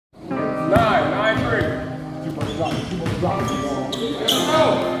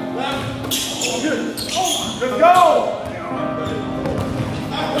Let's go!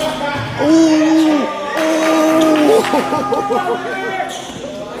 Ooh!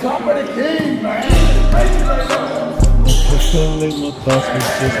 Top of the game, man.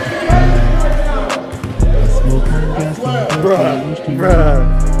 Bruh.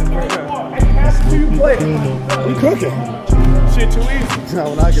 You play. We cooking. Shit too easy. No,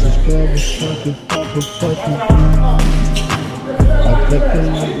 we're not gonna.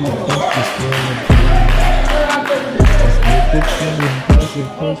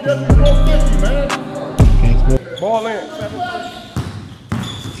 Ball in.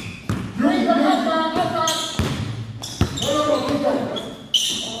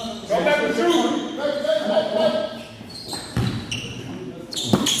 Go back to shoot.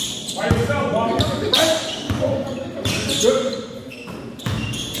 By yourself, ball. Good.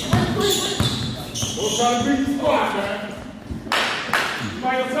 Don't try to beat the squad, man.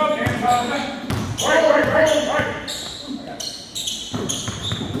 By yourself, Anton. Right.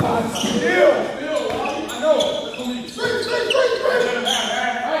 Still. I know. Straight.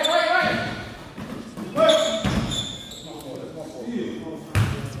 Right. Look.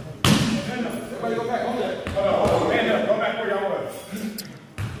 Everybody go back. Hold that. Stand up. Go back where y'all was.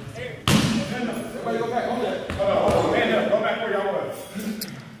 Everybody go back. Hold that. Stand up. Go back where y'all was.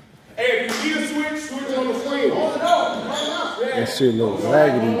 Hey, if you see a switch on the screen. Hold it up. That shit look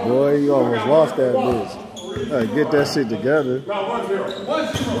raggedy, boy. You almost lost that bitch. Get that shit together. No, 1-0.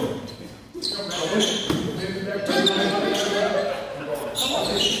 1-0.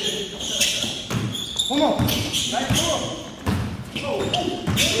 Come on.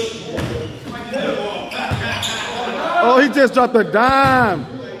 Oh, he just dropped a dime.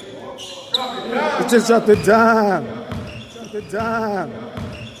 He just dropped a dime.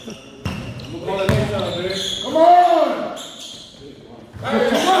 Come on! Hey,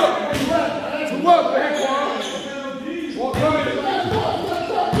 come up, MARQUAN. Walk right.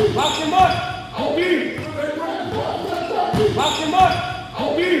 Lock him up. Lock him up.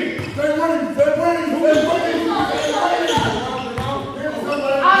 Stay running.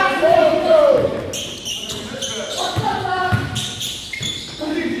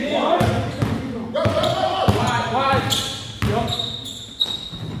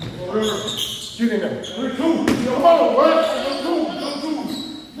 Get in there. 3-2. Come on, bro.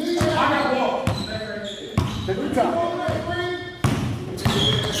 2. I got ball. Take your time.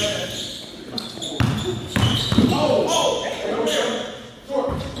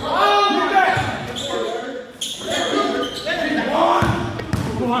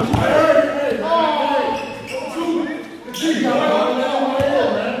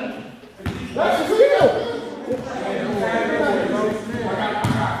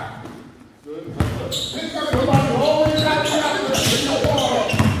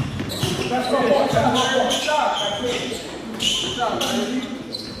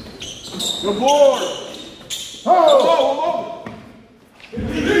 Good board. Oh,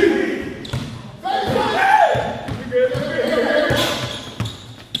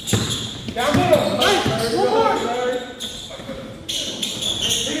 down middle.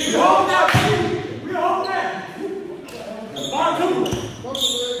 We hold that.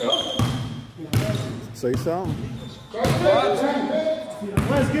 Say something.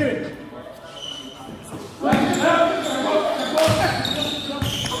 Let's get it.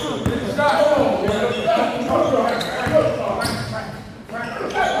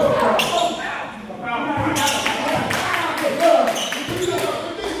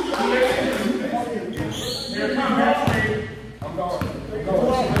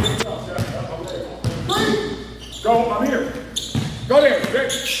 Go, I'm here. Go there,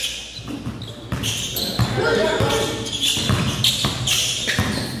 Rick.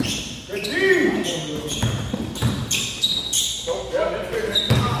 Good team.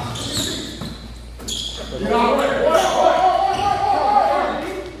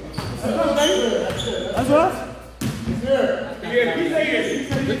 That's us? Yeah, he's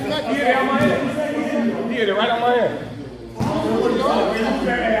here on my head. He's right on my head.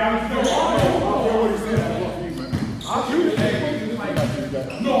 I'll shoot it.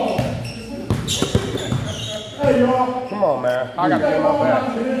 No. Hey, y'all. Come on, man. I got to get my back.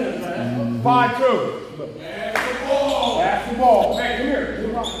 5-2. That's the ball. Hey, come here.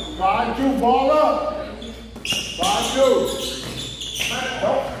 5-2, ball up. 5-2.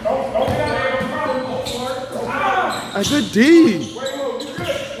 Nope. A good D.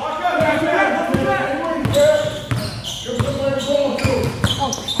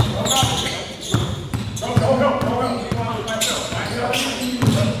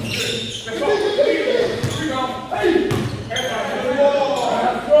 Hey!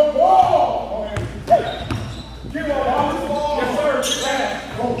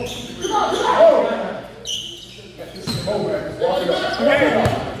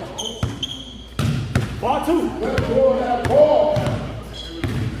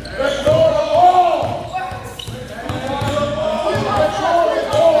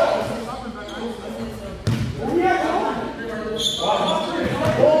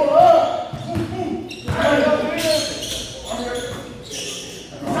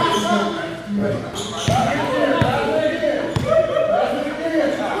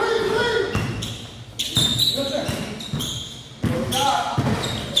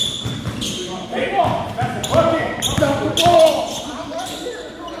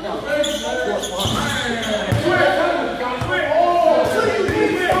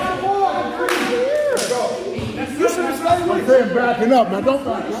 Backing up, man. Don't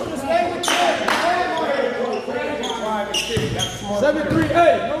back up.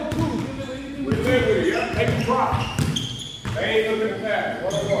 7-3-8. No two. Take a drop. They ain't looking at that.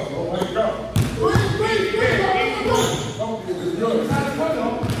 Let's go.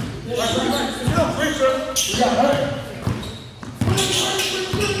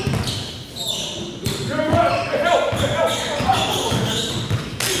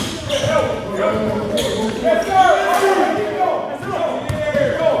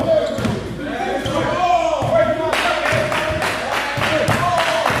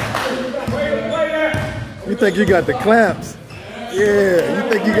 You think you got the clamps? Yeah.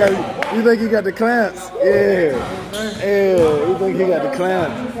 You think you got the clamps? Yeah. Yeah. You think you got the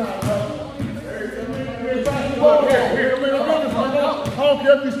clamps? I don't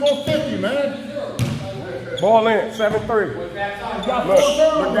care if you score 50, man. Ball in, 7-3. Look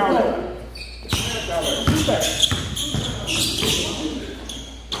down there.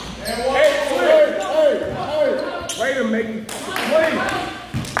 Hey, way to make it play.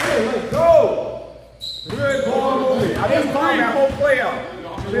 Hey, let's go. Good ball movement. I didn't call that whole play out.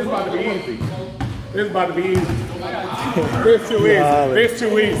 This is about to be easy. This is about to be easy. This too easy. This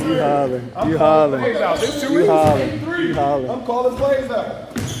too easy. You hollering. This too You easy. hollering. I'm calling plays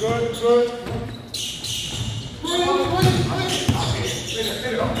out. Good, good.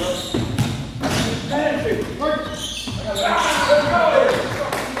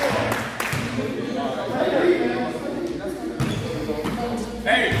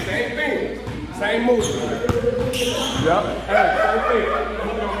 Hey, same thing. Same move. Yep. Hey, same thing. Come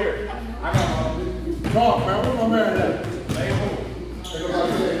over here. I got Talk, man. Where my man at? same move.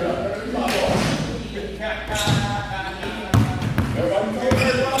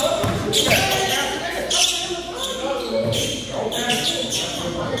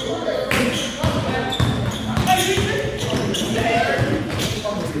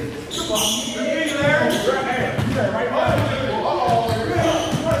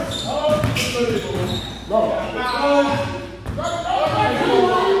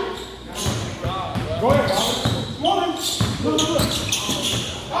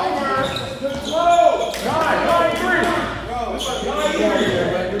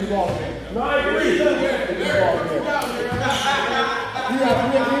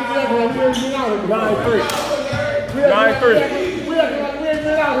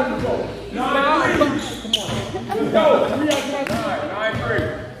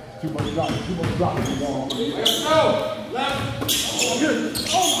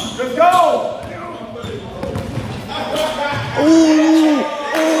 Let's go!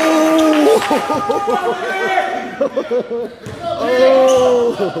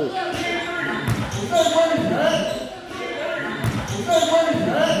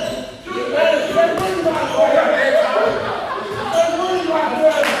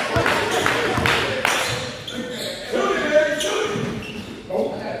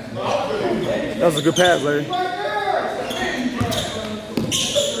 That was a good pass, Larry.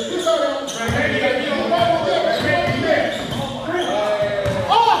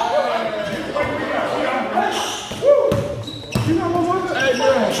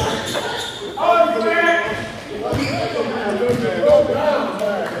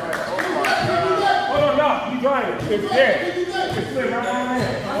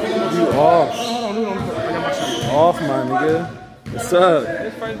 You off. Off, my nigga. What's up?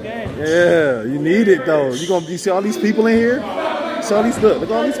 His first game. Yeah, you need it though. You see all these people in here? See all these look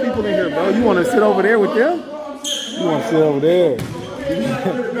at all these people in here, bro. You want to sit over there with them? You want to sit over there?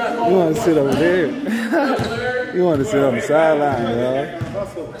 You want to sit over there? You want to sit on the sideline, y'all.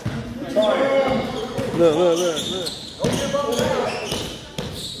 Look.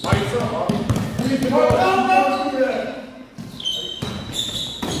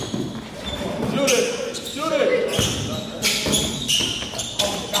 Shoot it!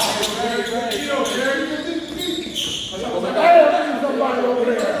 Somebody over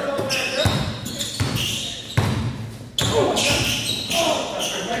there.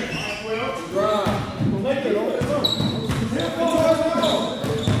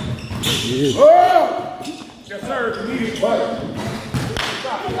 Yes, sir.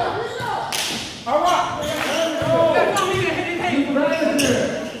 All right.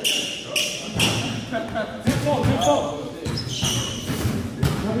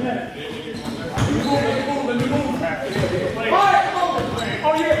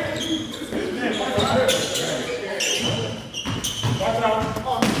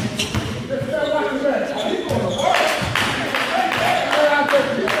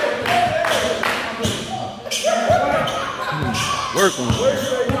 Work on it.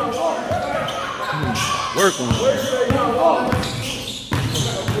 Work on it.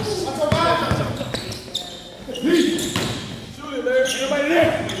 Shoot it, man. Everybody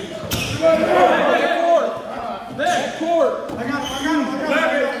there. That court. I got him.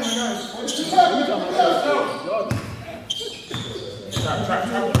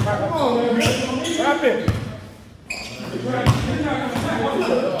 Come on, man. Trap it.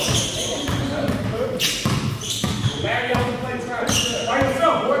 By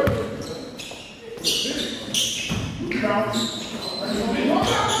yourself, boy.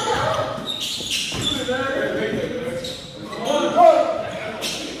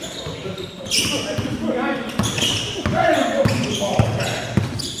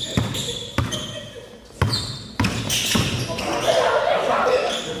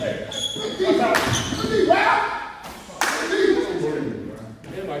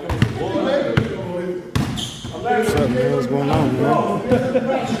 What's up, man? What's going on, man?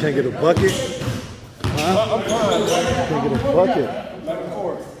 You can't get a bucket? Huh? Can't get a bucket.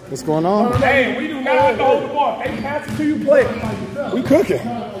 What's going on? Hey, we do not have to hold the ball. They pass it to you, play. We cooking.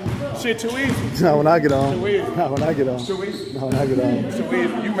 Shit, too easy. Not when I get on. Too easy. Not when I get on. Too easy. Not when I get on. Too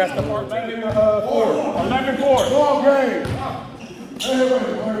easy. You messed up our team. 11-4. Ball game.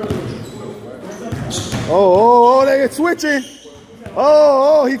 Oh, they get switching.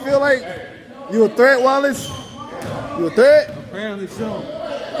 Oh, he feel like you a threat, Wallace? You a threat? Apparently so.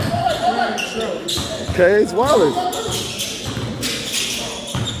 Okay, it's Wallace.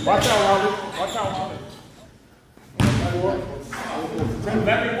 Watch out, Wallace. Watch out, Wallace.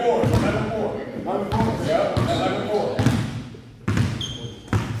 11-4. 11-4. Yeah, 11-4.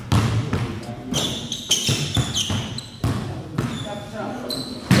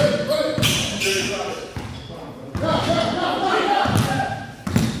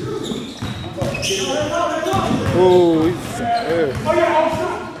 Oh, he's there. Oh, yeah, I'll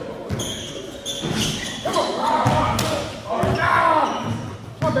shoot. Come on.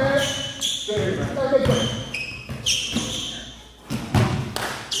 My bad.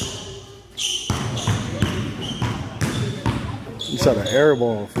 You shot an air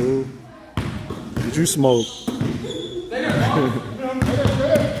ball, fool. Did you smoke?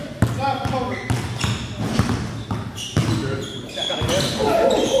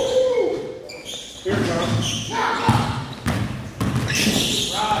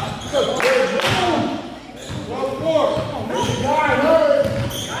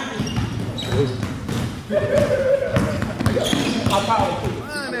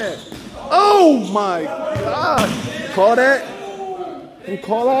 Oh my God! Call that? You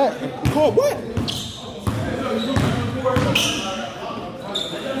call that? Call what?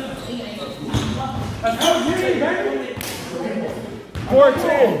 That's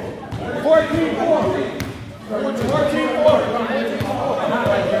 14. 14-4.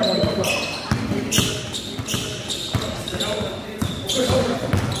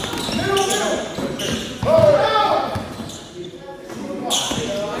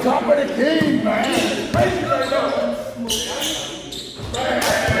 Top of the game, man.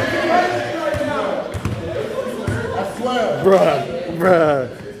 I swear. Bruh.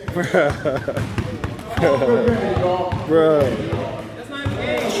 Bruh.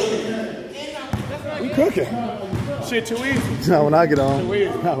 We cooking. Shit, too easy. Not when I get on. Too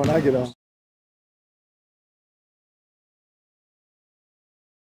easy. Not when I get on.